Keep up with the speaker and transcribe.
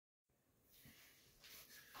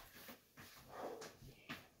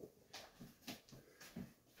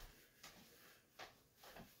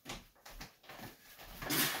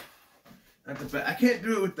at the back. I can't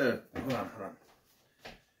do it with the. Hold on.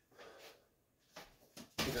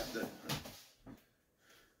 I got the.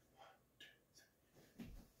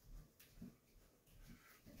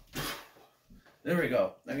 There we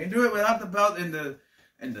go. I can do it without the belt and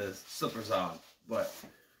the slippers on, but.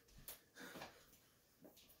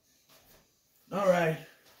 All right.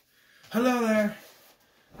 Hello there.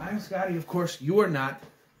 I'm Scotty. Of course, you are not.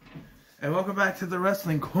 And welcome back to the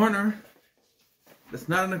Wrestling Corner. It's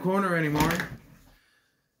not in the corner anymore.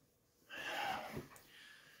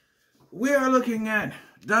 We are looking at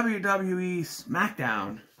WWE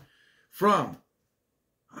Smackdown from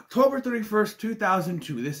October 31st,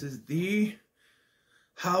 2002. This is the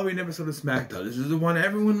Halloween episode of Smackdown. This is the one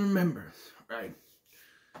everyone remembers, right?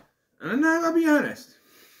 And I'll be honest.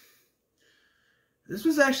 This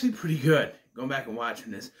was actually pretty good. Going back and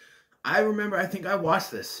watching this. I remember, I think I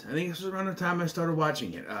watched this. I think this was around the time I started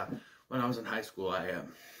watching it. When I was in high school, I think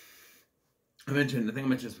I mentioned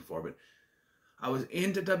this before, but I was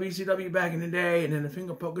into WCW back in the day, and then the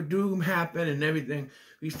Finger Poker Doom happened and everything.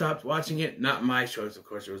 We stopped watching it. Not my choice, of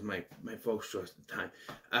course. It was my folks' choice at the time.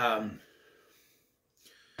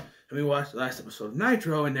 And we watched the last episode of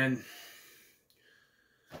Nitro, and then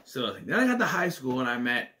still nothing. Then I got to high school, and I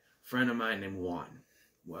met a friend of mine named Juan.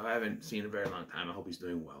 Well, I haven't seen in a very long time. I hope he's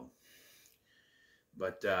doing well.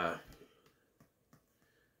 But,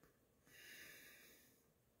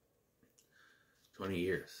 20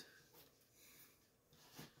 years.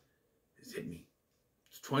 It's hit me.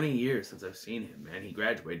 It's 20 years since I've seen him, man. He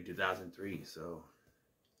graduated in 2003, so.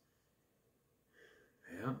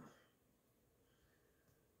 Yeah.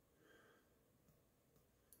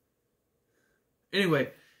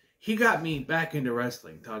 Anyway, he got me back into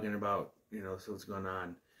wrestling, talking about, so what's going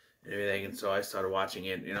on and everything. And so I started watching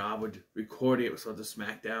it. I would record it with the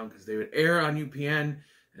Smackdown because they would air on UPN.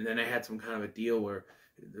 And then I had some kind of a deal where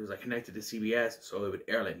it was connected to CBS. So it would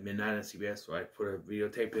air like midnight on CBS. So I put a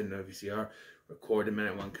videotape in a VCR, record a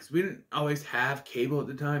minute one. Because we didn't always have cable at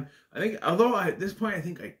the time. I think, although at this point I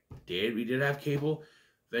think we did have cable.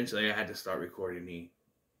 Eventually I had to start recording the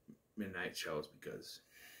midnight shows because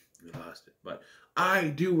we lost it. But I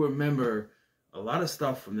do remember a lot of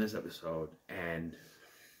stuff from this episode, and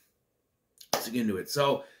let's get into it.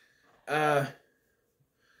 So,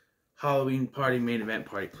 Halloween party, main event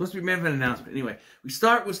party. Supposed to be main event announcement. Anyway, we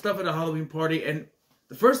start with stuff at a Halloween party, and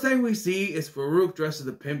the first thing we see is Farouk dressed as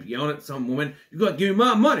a pimp yelling at some woman, "You're gonna give me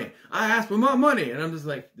my money. I asked for my money." And I'm just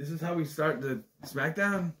like, this is how we start the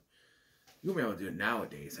Smackdown? You'll be able to do it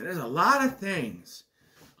nowadays. And there's a lot of things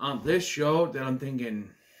on this show that I'm thinking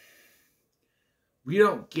we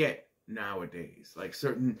don't get nowadays.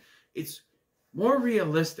 It's more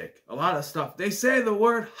realistic. A lot of stuff. They say the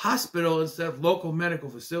word hospital instead of local medical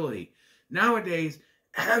facility. Nowadays,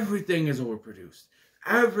 everything is overproduced.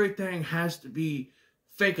 Everything has to be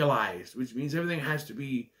fakealized, which means everything has to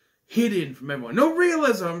be hidden from everyone. No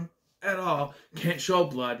realism at all. Can't show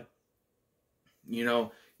blood.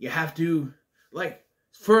 You have to,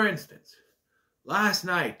 for instance, last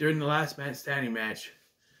night during the last man standing match,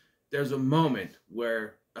 there's a moment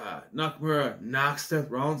where Nakamura knocks Seth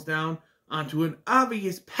Rollins down onto an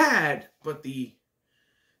obvious pad, but the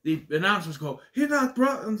announcers go, "He knocked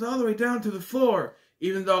Rollins all the way down to the floor,"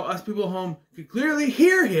 even though us people at home could clearly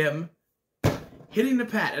hear him hitting the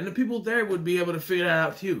pad, and the people there would be able to figure that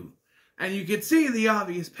out too. And you could see the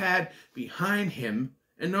obvious pad behind him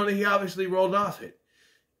and know that he obviously rolled off it.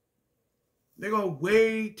 They go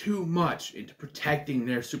way too much into protecting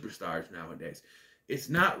their superstars nowadays. It's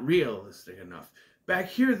not realistic enough. Back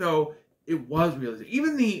here, though, it was realistic.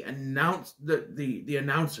 Even the announcers,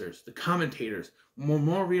 the commentators, were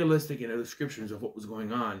more realistic in their descriptions of what was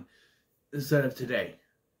going on instead of today.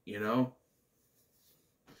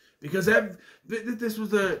 Because this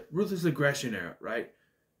was the Ruthless Aggression era, right?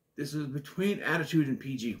 This was between Attitude and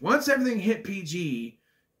PG. Once everything hit PG,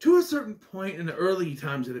 to a certain point in the early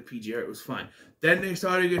times of the PG era, it was fine. Then they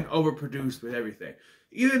started getting overproduced with everything.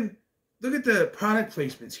 Even look at the product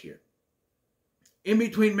placements here. In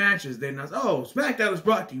between matches, they announced, Smackdown is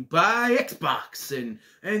brought to you by Xbox and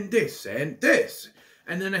this and this.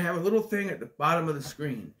 And then they have a little thing at the bottom of the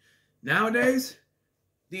screen. Nowadays,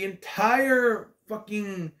 the entire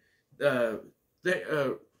fucking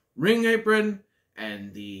ring apron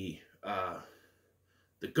and the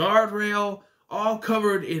guardrail all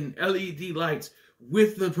covered in LED lights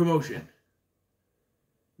with the promotion.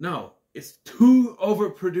 No, it's too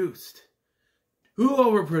overproduced. Too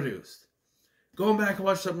overproduced. Going back and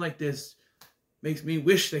watch something like this makes me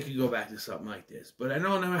wish they could go back to something like this. But I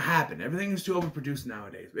know it never happened. Everything is too overproduced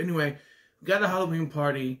nowadays. But anyway, we got a Halloween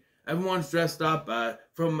party. Everyone's dressed up.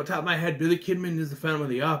 From the top of my head, Billy Kidman is the Phantom of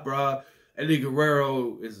the Opera. Eddie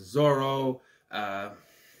Guerrero is Zorro. Chavo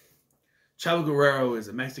Guerrero is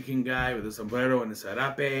a Mexican guy with a sombrero and a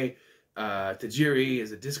sarape. Tajiri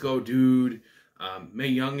is a disco dude. Mae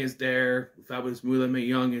Young is there. Fabulous Moolah. Mae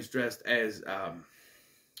Young is dressed as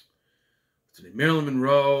Marilyn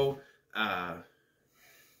Monroe.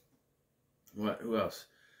 Who else?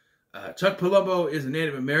 Chuck Palumbo is a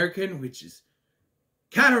Native American, which is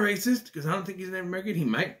kind of racist because I don't think he's a Native American. He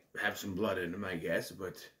might have some blood in him, I guess,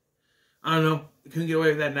 but I don't know. You couldn't get away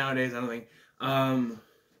with that nowadays, I don't think.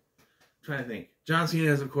 Trying to think. John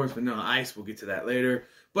Cena is, of course, Vanilla Ice. We'll get to that later.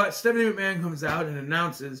 But Stephanie McMahon comes out and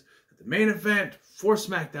announces that the main event for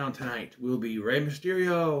SmackDown tonight will be Rey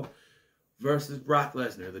Mysterio versus Brock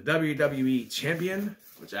Lesnar, the WWE Champion,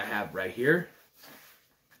 which I have right here.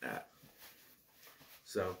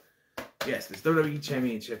 So, yes, this WWE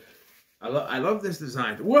Championship. I love this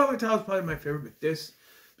design. The World Title is probably my favorite, but this,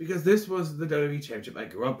 because this was the WWE Championship I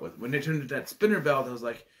grew up with. When they turned into that spinner belt, I was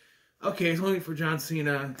like, okay, it's only for John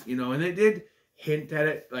Cena, you know, and they did hint at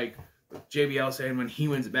it, like JBL saying when he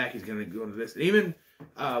wins it back, he's going to go into this. And even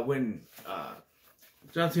when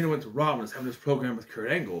John Cena went to Raw and was having this program with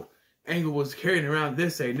Kurt Angle, Angle was carrying around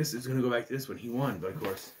this, saying this is going to go back to this when he won, but of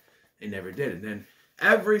course, it never did. And then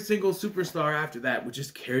every single superstar after that would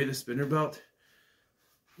just carry the spinner belt,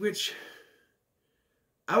 which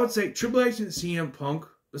I would say Triple H and CM Punk,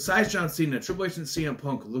 besides John Cena, Triple H and CM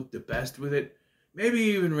Punk looked the best with it. Maybe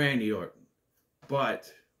even Randy Orton.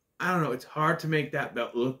 But, I don't know, it's hard to make that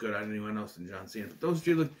belt look good on anyone else than John Cena. But those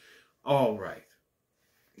two look all right.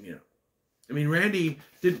 You know. I mean, Randy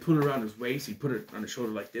didn't put it around his waist. He put it on his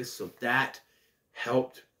shoulder like this. So that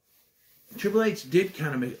helped. Triple H did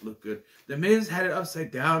kind of make it look good. The Miz had it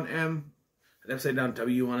upside down M. An upside down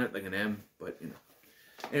W on it, like an M. But, you know.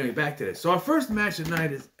 Anyway, back to this. So our first match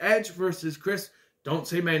tonight is Edge versus Chris, don't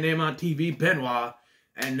say my name on TV, Benoit.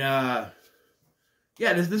 And,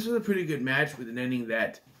 yeah, this was a pretty good match with an ending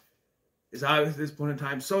that is obvious at this point in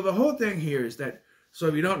time. So the whole thing here is that, so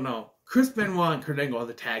if you don't know, Chris Benoit and Kurt Angle are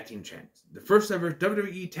the tag team champions. The first ever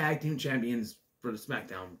WWE tag team champions for the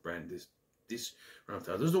SmackDown brand. This round.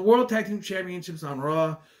 There's the World Tag Team Championships on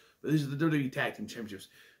Raw, but these are the WWE Tag Team Championships.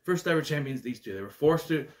 First ever champions, these two. They were forced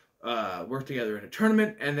to work together in a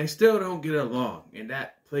tournament, and they still don't get along. And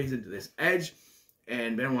that plays into this. Edge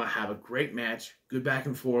and Benoit have a great match, good back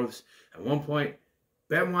and forths. At one point,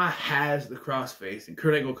 Benoit has the crossface, and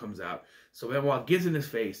Kurt Angle comes out. So Benoit gets in his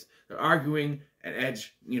face. They're arguing, and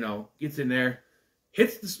Edge, you know, gets in there,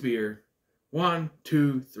 hits the spear. 1,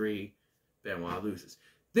 2, 3. Benoit loses.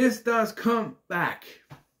 This does come back.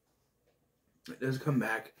 It does come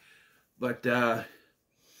back. But,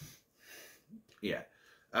 yeah.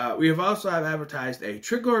 We have also advertised a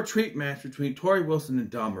trick or treat match between Tori Wilson and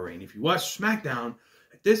Dawn Marie. If you watch SmackDown,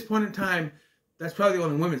 at this point in time, that's probably the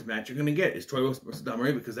only women's match you're going to get is Tori Wilson versus Dawn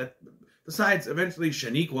Marie, because that, besides eventually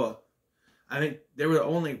Shaniqua, I think they were the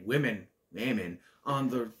only women on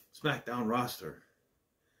the SmackDown roster.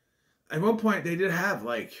 At one point, they did have,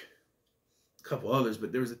 like, a couple others,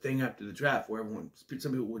 but there was a thing after the draft where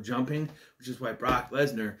some people were jumping, which is why Brock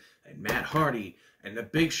Lesnar and Matt Hardy and The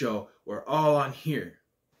Big Show were all on here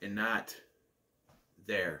and not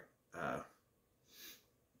there.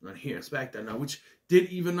 On here, SmackDown now, which did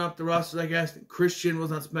even up the rosters, I guess. And Christian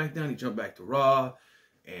was on SmackDown. He jumped back to Raw.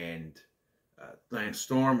 And Lance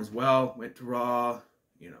Storm as well went to Raw.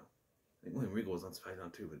 You know, I think William Regal was on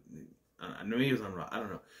SmackDown too, but I know he was on Raw. I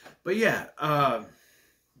don't know. But yeah,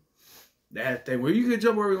 that thing where you can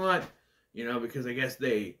jump where we want, you know, because I guess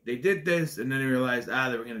they did this and then they realized,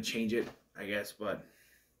 they were going to change it, I guess. But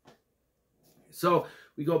so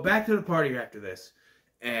we go back to the party after this,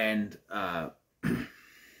 and John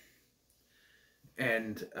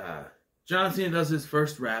Cena does his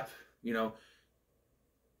first rap, you know,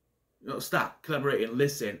 stop, collaborate, and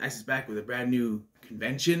listen. Ice is back with a brand new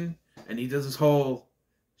convention, and he does this whole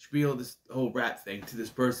spiel, this whole rap thing to this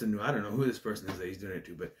person who, I don't know who this person is that he's doing it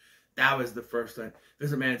to, but that was the first time.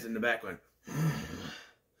 Vince McMahon's in the back going,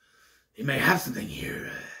 he may have something here.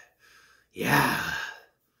 Yeah.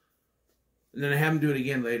 And then I have him do it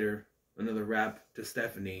again later, another rap to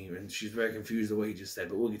Stephanie, and she's very confused the way he just said,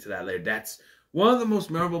 but we'll get to that later. That's one of the most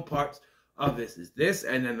memorable parts of this, is this,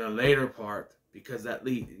 and then the later part, because that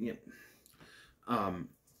lead, you know,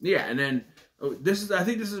 yeah, and then I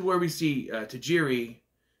think this is where we see Tajiri.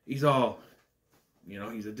 He's all, you know,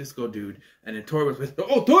 he's a disco dude, and then Tori was with,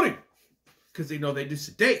 oh, Tori, because, you know, they used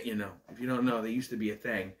to date, you know, if you don't know, they used to be a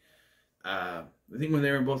thing. I think when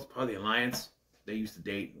they were both part of the Alliance, they used to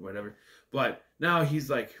date, or whatever, but now he's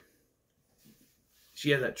like, she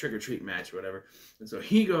has that trick or treat match or whatever, and so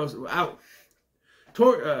he goes out,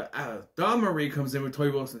 Dawn Marie comes in with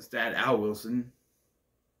Tori Wilson's dad, Al Wilson.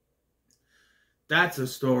 That's a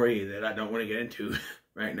story that I don't want to get into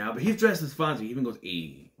right now. But he's dressed as Fonzie. He even goes,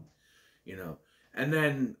 you know. And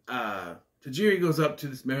then Tajiri goes up to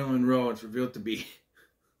this Marilyn Monroe and it's revealed to be...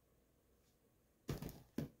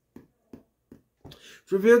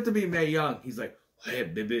 it's revealed to be Mae Young. He's like, hey,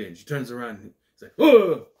 baby. And she turns around and he's like,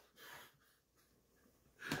 oh!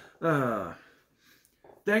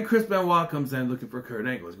 Then Chris Benoit comes in looking for Kurt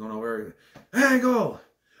Angle. He's going over, Angle,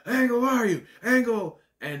 where are you? Angle.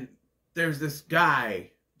 And there's this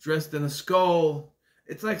guy dressed in a skull.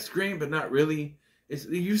 It's like Scream, but not really. If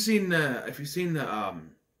you've seen the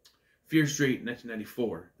Fear Street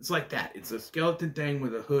 1994, it's like that. It's a skeleton thing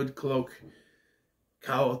with a hood, cloak,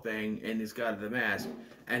 cowl thing, and he's got the mask.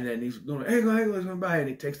 And then he's going, Angle is going by, and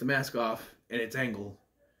he takes the mask off, and it's Angle,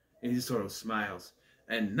 and he just sort of smiles.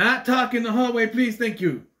 And not talk in the hallway, please. Thank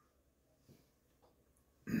you.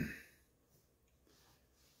 If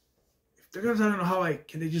they're going to talk in the hallway,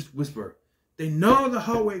 can they just whisper? They know the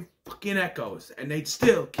hallway fucking echoes. And they'd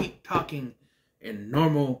still keep talking in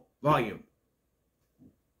normal volume.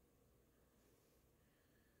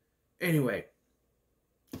 Anyway.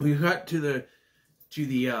 We got to the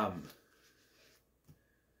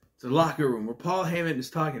locker room where Paul Heyman is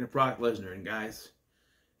talking to Brock Lesnar. And guys...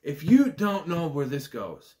 if you don't know where this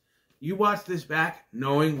goes, you watch this back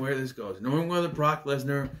knowing where this goes, knowing where the Brock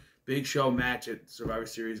Lesnar Big Show match at Survivor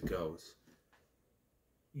Series goes.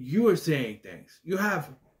 You are saying things. You have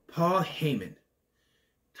Paul Heyman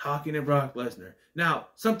talking to Brock Lesnar. Now,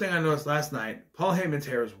 something I noticed last night, Paul Heyman's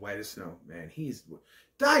hair is white as snow. Man,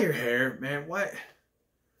 dye your hair, man. What?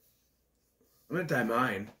 I'm going to dye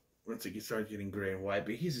mine once it starts getting gray and white,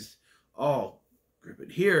 but he's just all...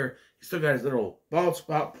 but here, he still got his little bald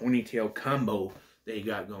spot ponytail combo that he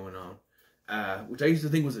got going on. Which I used to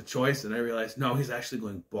think was a choice, and I realized, no, he's actually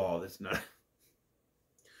going bald. It's not.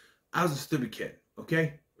 I was a stupid kid,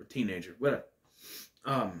 okay? Or teenager, whatever.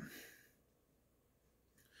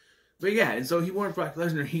 But yeah, and so he warned Brock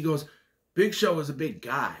Lesnar, he goes, Big Show is a big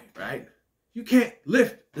guy, right? You can't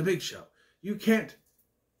lift the Big Show. You can't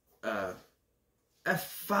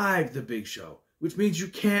F5 the Big Show, which means you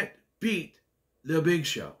can't beat the Big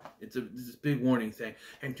Show. It's this big warning thing.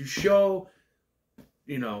 And to show,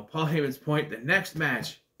 Paul Heyman's point, the next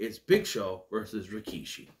match is Big Show versus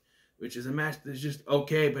Rikishi, which is a match that's just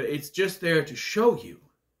okay, but it's just there to show you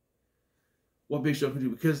what Big Show can do,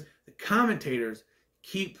 because the commentators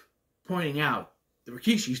keep pointing out the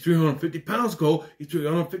Rikishi's 350 pounds ago, he's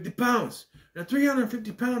 350 pounds. Now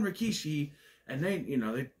 350-pound Rikishi, and they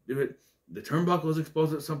do it. The turnbuckle was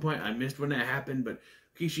exposed at some point. I missed when that happened, but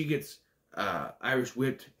Rikishi gets Irish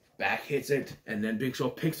whipped, back hits it, and then Big Show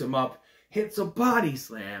picks him up, hits a body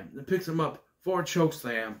slam, then picks him up for a choke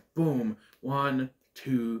slam. Boom. 1,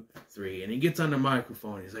 2, 3. And he gets on the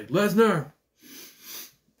microphone. He's like, Lesnar,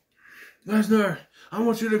 I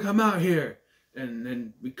want you to come out here. And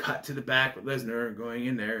then we cut to the back with Lesnar going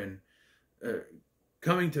in there and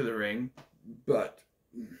coming to the ring. But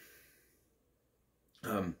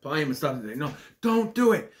Paul Heyman stops and says, no, don't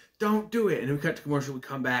do it. Don't do it. And then we cut to commercial. We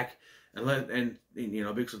come back. And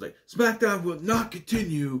Big Show's like, Smackdown will not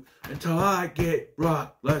continue until I get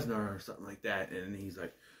Brock Lesnar or something like that. And he's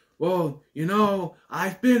like, well,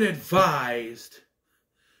 I've been advised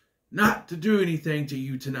not to do anything to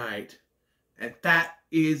you tonight. And that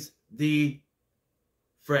is the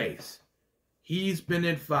phrase. He's been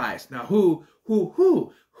advised. Now, who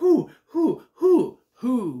do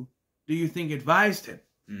you think advised him?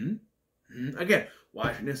 Again,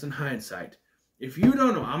 watching this in hindsight. If you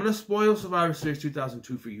don't know, I'm going to spoil Survivor Series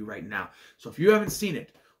 2002 for you right now. So if you haven't seen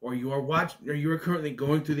it, or you are currently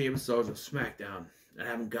going through the episodes of SmackDown and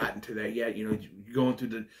haven't gotten to that yet, you're going through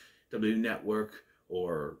the WWE Network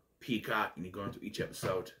or Peacock, and you're going through each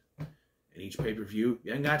episode and each pay-per-view.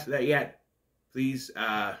 You haven't got to that yet. Please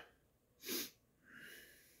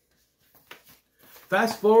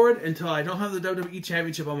fast forward until I don't have the WWE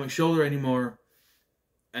Championship on my shoulder anymore,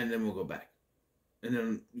 and then we'll go back. And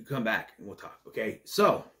then you come back and we'll talk. Okay,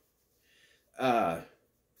 so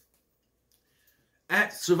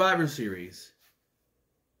at Survivor Series,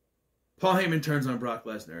 Paul Heyman turns on Brock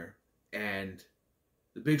Lesnar, and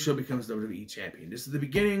the Big Show becomes WWE Champion. This is the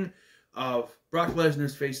beginning of Brock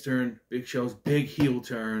Lesnar's face turn, Big Show's big heel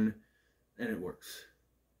turn, and it works.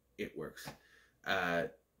 It works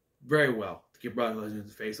very well to get Brock Lesnar in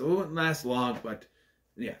the face. It won't last long, but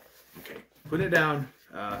yeah, okay. Put it down.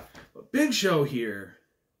 But Big Show here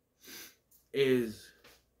is,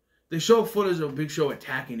 they show footage of Big Show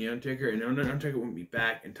attacking The Undertaker, and The Undertaker wouldn't be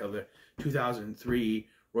back until the 2003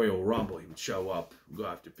 Royal Rumble. He would show up, go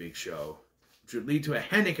after Big Show, which would lead to a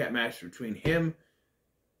handicap match between him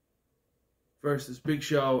versus Big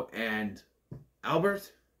Show and Albert. It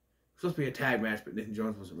was supposed to be a tag match, but Nathan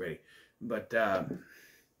Jones wasn't ready. But,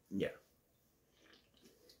 yeah.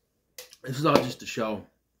 This is all just a show.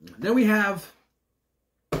 Then we have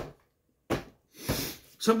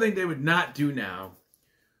something they would not do now.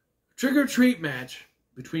 Trick or treat match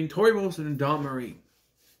between Tori Wilson and Dawn Marie.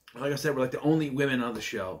 Like I said, we're like the only women on the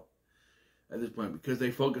show at this point because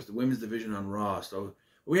they focus the women's division on Raw. So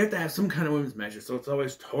we have to have some kind of women's matches. So it's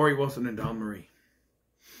always Tori Wilson and Dawn Marie.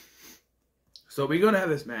 So we're going to have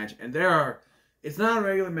this match. And it's not a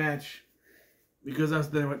regular match because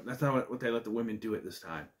that's not what they let the women do at this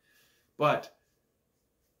time. But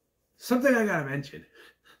something I got to mention.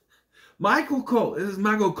 Michael Cole. This is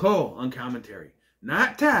Michael Cole on commentary.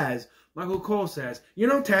 Not Taz. Michael Cole says, you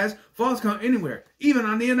know, Taz, falls count anywhere, even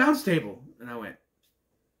on the announce table. And I went,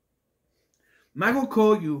 Michael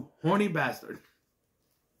Cole, you horny bastard.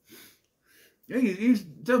 Yeah, he's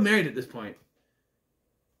still married at this point.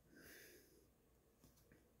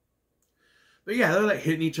 But yeah, they're like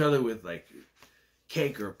hitting each other with like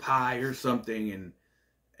cake or pie or something.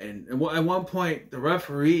 And at one point, the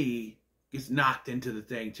referee gets knocked into the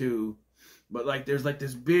thing too. But like there's like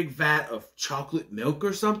this big vat of chocolate milk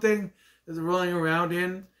or something that's rolling around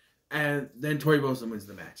in. And then Tori Wilson wins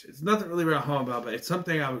the match. It's nothing really real home about, but it's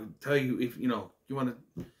something I would tell you if, you know, you want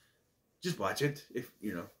to just watch it. If,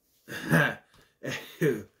 you know.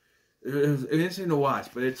 It was interesting to watch,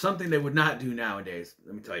 but it's something they would not do nowadays.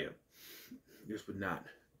 Let me tell you. Just would not.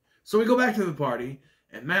 So we go back to the party,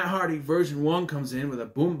 and Matt Hardy version 1 comes in with a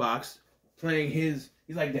boombox playing his...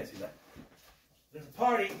 He's like this. He's like, there's a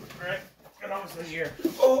party, right? And all of a sudden here,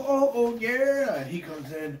 oh, yeah. And he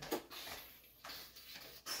comes in.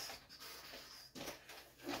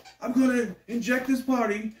 I'm going to inject this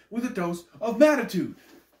party with a dose of Mattitude.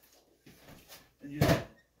 And you know,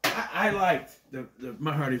 I liked the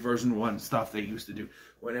Matt Hardy version 1 stuff they used to do.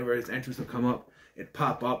 Whenever his entrance would come up, it'd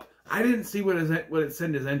pop up. I didn't see what it said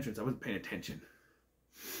in his entrance. I wasn't paying attention.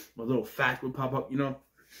 A little fact would pop up, you know.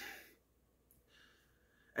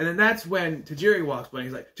 And then that's when Tajiri walks by.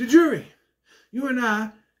 He's like, Tajiri, you and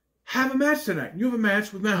I have a match tonight. You have a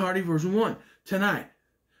match with Matt Hardy version 1 tonight.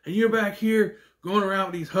 And you're back here going around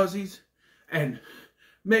with these hussies. And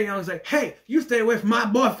Mae Young's like, hey, you stay away from my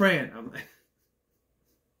boyfriend. I'm like...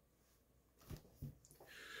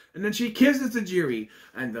 And then she kisses Tajiri,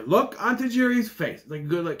 and the look on Tajiri's face, like a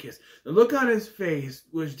good luck kiss. The look on his face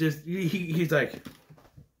was just, he's like,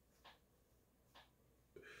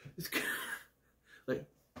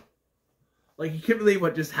 like he can't believe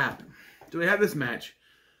what just happened. So we have this match.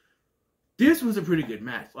 This was a pretty good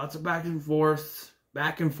match. Lots of back and forth,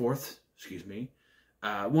 excuse me.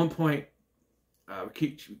 At one point,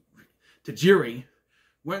 Tajiri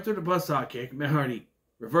went through the buzzsaw kick. Matt Hardy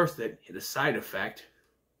reversed it, hit a side effect.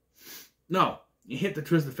 No, you hit the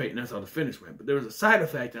twist of fate, and that's how the finish went. But there was a side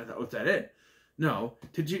effect, and I thought, was that it? No,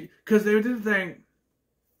 because they did the thing,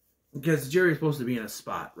 because Tajiri is supposed to be in a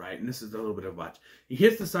spot, right? And this is a little bit of watch. He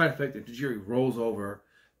hits the side effect, and Tajiri rolls over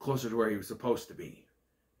closer to where he was supposed to be.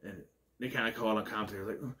 And they kind of call on commentary,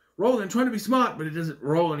 like, rolling, trying to be smart, but it doesn't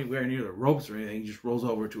roll anywhere near the ropes or anything. He just rolls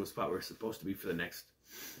over to a spot where it's supposed to be for the next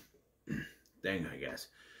thing, I guess.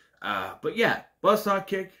 But yeah, buzzsaw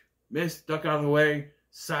kick, missed, duck out of the way,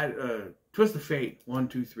 side, twist of fate, 1,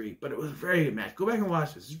 2, 3. But it was a very good match. Go back and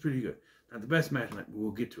watch this. It's pretty good. Not the best match, but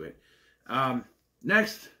we'll get to it.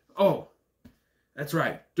 Next, that's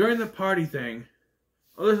right. During the party thing,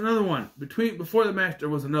 there's another one. Before the match, there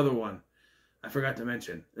was another one I forgot to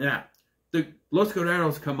mention. Yeah. The Los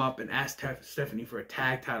Guerreros come up and ask Stephanie for a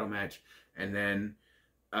tag title match. And then,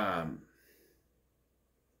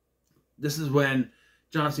 this is when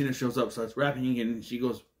John Cena shows up, starts rapping again, and she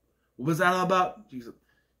goes, what was that all about? She goes,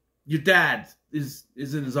 your dad is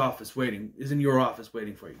in his office waiting, is in your office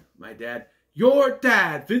waiting for you. My dad, your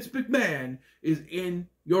dad, Vince McMahon, is in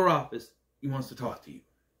your office. He wants to talk to you.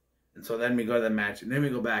 And so then we go to the match, and then we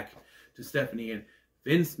go back to Stephanie and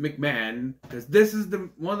Vince McMahon, because this is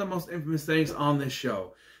one of the most infamous things on this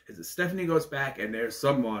show, is that Stephanie goes back, and there's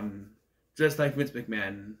someone just like Vince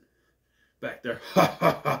McMahon back there. Ha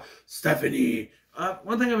ha ha, Stephanie.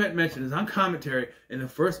 One thing I meant to mention is on commentary in the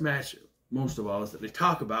first match, most of all, is that they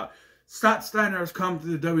talk about Scott Steiner has come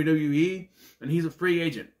to the WWE and he's a free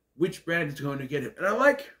agent. Which brand is going to get him? And I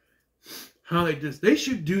like how they just, they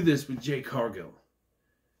should do this with Jade Cargill.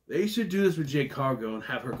 They should do this with Jade Cargill and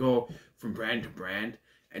have her go from brand to brand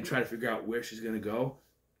and try to figure out where she's going to go.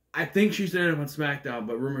 I think she's ended up on Smackdown,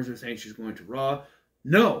 but rumors are saying she's going to Raw.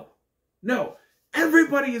 No.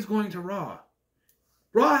 Everybody is going to Raw.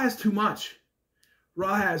 Raw has too much.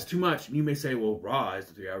 Raw has too much. And you may say, well, Raw is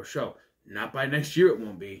a 3-hour show. Not by next year it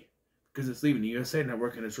won't be. Because it's leaving the USA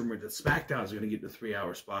Network, and it's rumored that Smackdown is going to get the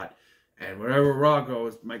 3-hour spot. And wherever Raw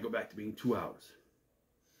goes, it might go back to being 2 hours.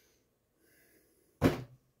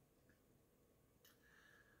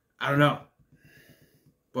 I don't know.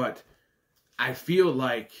 But I feel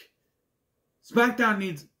like SmackDown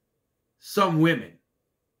needs some women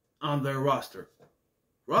on their roster.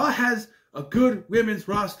 Raw has a good women's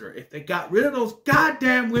roster. If they got rid of those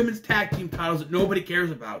goddamn women's tag team titles that nobody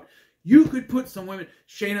cares about, you could put some women,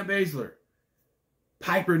 Shayna Baszler,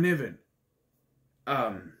 Piper Niven,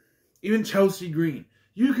 even Chelsea Green.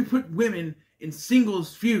 You could put women in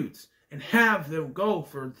singles feuds and have them go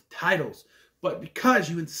for the titles. But because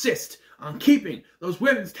you insist on keeping those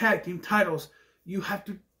women's tag team titles, you have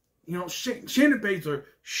to, Shayna Baszler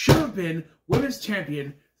should have been women's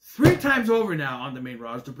champion 3 times over now on the main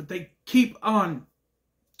roster, but they keep on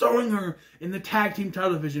throwing her in the tag team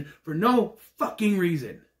title division for no fucking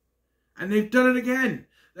reason. And they've done it again.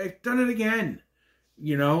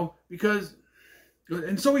 Because,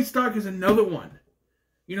 and Zoe Stark is another one.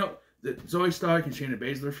 The Zoe Stark and Shayna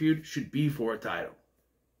Baszler feud should be for a title.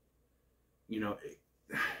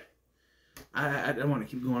 I don't want to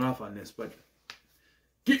keep going off on this, but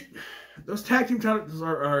those tag team titles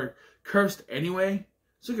are cursed anyway,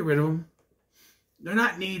 so get rid of them. They're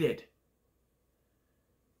not needed.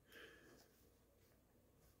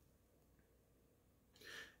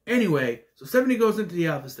 Anyway, so Stephanie goes into the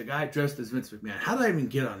office, the guy dressed as Vince McMahon. How did I even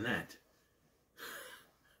get on that?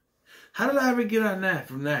 How did I ever get on that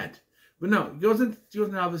from that? But no, he goes in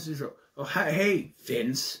the office and he says, oh, hey,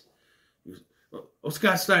 Vince. Oh,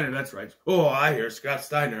 Scott Steiner, that's right. Oh, I hear Scott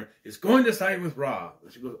Steiner is going to sign with Raw.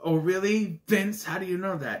 She goes, oh, really? Vince, how do you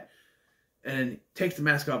know that? And takes the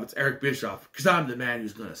mask off. It's Eric Bischoff, because I'm the man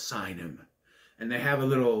who's going to sign him. And they have a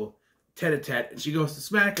little tete-a-tete, and she goes to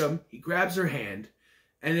smack him. He grabs her hand,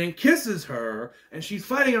 and then kisses her, and she's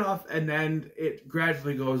fighting it off, and then it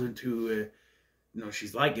gradually goes into,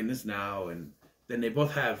 she's liking this now, and then they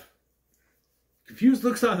both have confused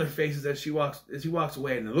looks on their faces as he walks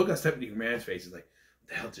away, and the look on Stephanie McMahon's face is like, what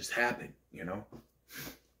the hell just happened,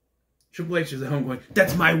 Triple H is at home going,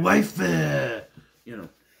 that's my wife, They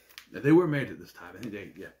were married at this time, I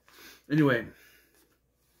think Anyway,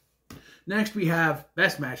 next we have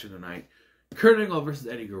best match of the night, Kurt Angle versus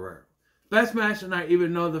Eddie Guerrero. Best match of the night,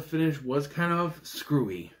 even though the finish was kind of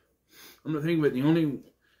screwy. I'm not thinking about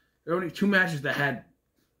there are only 2 matches that had,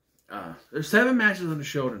 there's 7 matches on the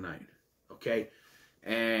show tonight. Okay,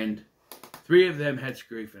 and 3 of them had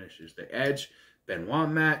screwy finishes. The Edge Benoit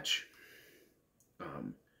match,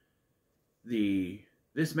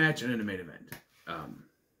 this match, and then the main event.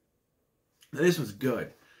 This was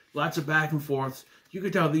good. Lots of back and forths. You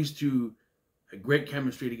could tell these two had great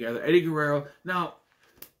chemistry together. Eddie Guerrero. Now,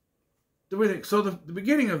 the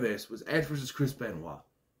beginning of this was Edge versus Chris Benoit,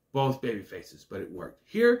 both baby faces, but it worked.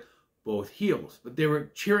 Here, both heels, but they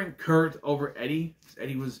were cheering Kurt over Eddie.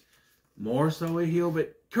 Eddie was more so a heel,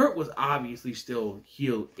 but Kurt was obviously still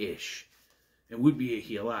heel-ish and would be a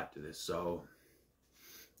heel after this, so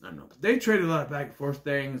I don't know. But they traded a lot of back and forth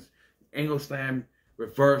things. Angle slam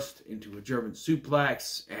reversed into a German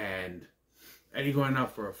suplex, and Eddie going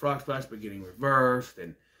up for a frog splash but getting reversed,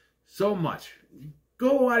 and so much.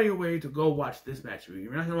 Go out of your way to go watch this match. If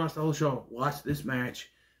you're not going to watch the whole show, watch this match.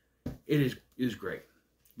 It is great.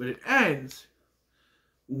 But it ends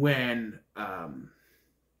when Chavo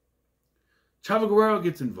Guerrero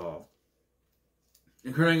gets involved.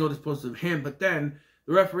 And Kurt Angle disposes of him, but then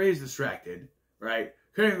the referee is distracted, right?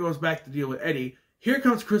 Kurt Angle goes back to deal with Eddie. Here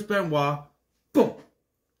comes Chris Benoit. Boom!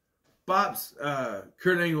 Bops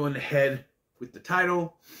Kurt Angle in the head with the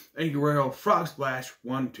title. Eddie Guerrero, frog splash.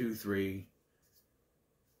 1, 2, 3.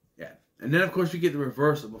 Yeah. And then, of course, we get the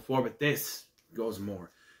reversal before, but this goes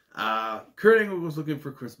more. Kurt Angle was looking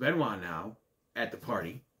for Chris Benoit now at the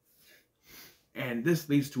party. And this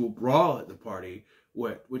leads to a brawl at the party,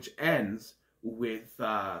 which ends with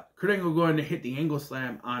Kurt Angle going to hit the angle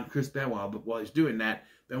slam on Chris Benoit. But while he's doing that,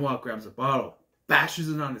 Benoit grabs a bottle, bashes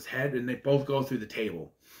it on his head, and they both go through the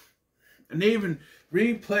table. And they even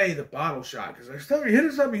replay the bottle shot, because there's something, he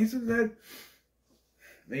hit something, he said that.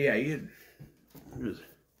 But yeah, it was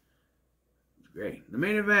great. The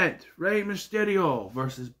main event, Rey Mysterio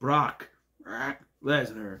versus Brock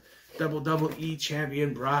Lesnar. Double E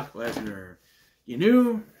champion Brock Lesnar. You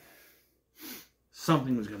knew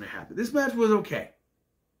something was going to happen. This match was okay.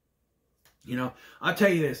 I'll tell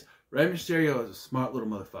you this. Rey Mysterio is a smart little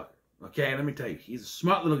motherfucker. Okay, let me tell you. He's a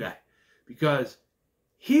smart little guy. Because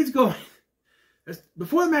he's going...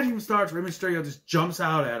 Before the match even starts, Rey Mysterio just jumps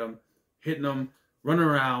out at him, hitting him, running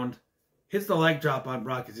around, hits the leg drop on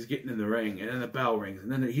Brock as he's getting in the ring, and then the bell rings, and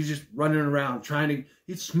then he's just running around trying to.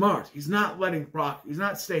 He's smart. He's not letting Brock. He's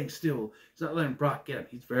not staying still. He's not letting Brock get him.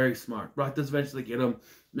 He's very smart. Brock does eventually get him,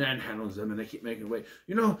 manhandles him, and they keep making weight.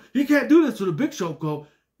 You know, he can't do this to the Big Show. Go.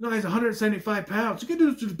 No, he's 175 pounds. You can do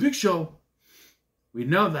this to the Big Show. We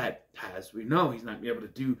know that, Taz. We know he's not going to be able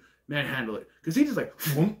to manhandle it. Because he just like,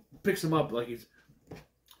 whoop, picks him up like he's,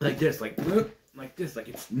 like this, like this, like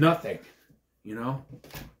it's nothing. You know?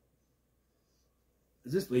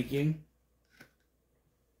 Is this leaking?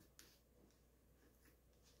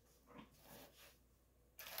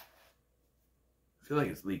 I feel like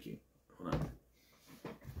it's leaking. Hold on.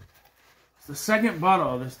 It's the second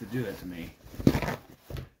bottle of this to do that to me.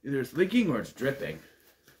 Either it's leaking or it's dripping.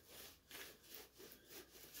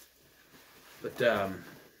 But,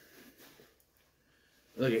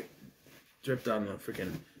 look, it dripped on the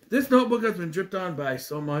freaking... This notebook has been dripped on by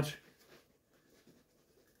so much.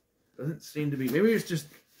 Doesn't seem to be... Maybe it's just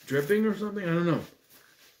dripping or something? I don't know.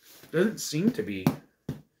 Doesn't seem to be.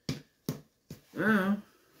 I don't know.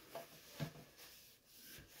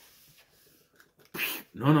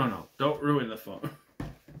 No. Don't ruin the phone.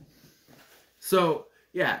 So,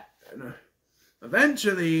 yeah.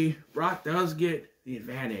 Eventually, Brock does get the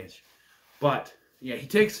advantage. But, yeah, he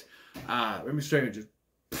takes... Rey Mysterio and just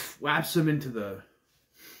whaps him into the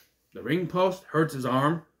ring post. Hurts his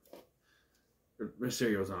arm.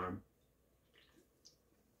 Mysterio's arm.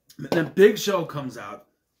 And then Big Show comes out.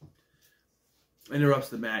 Interrupts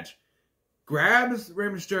the match. Grabs Rey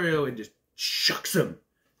Mysterio and just chucks him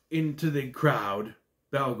into the crowd.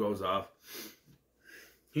 Bell goes off.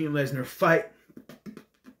 He and Lesnar fight.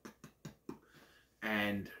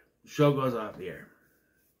 And the show goes off the air.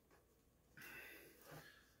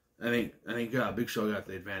 I think Big Show got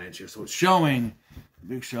the advantage here. So it's showing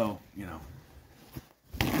Big Show, you know,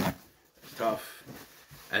 it's tough.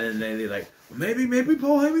 And then they like, well, maybe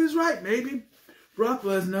Paul Heyman is right. Maybe Brock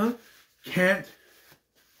Lesnar can't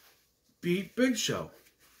beat Big Show.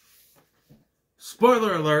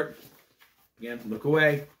 Spoiler alert. Again, look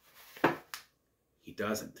away. He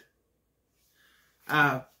doesn't.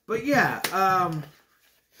 But yeah,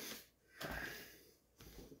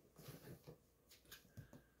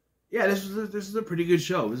 yeah, this is a pretty good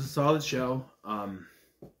show. This is a solid show. I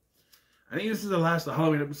think this is the last of the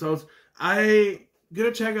Halloween episodes. I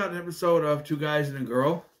gonna check out an episode of Two Guys and a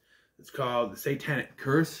Girl. It's called The Satanic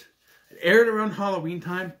Curse. It aired around Halloween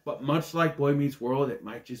time, but much like Boy Meets World, it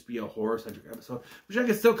might just be a horror-centric episode, which I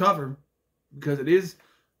can still cover because it is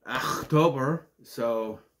October.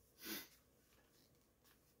 So,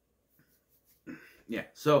 yeah.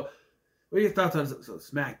 So, what are your thoughts on this episode of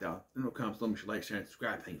Smackdown? In the comments below, make sure you like, share, and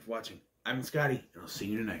subscribe. Thank you for watching. I'm Scotty, and I'll see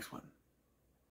you in the next one.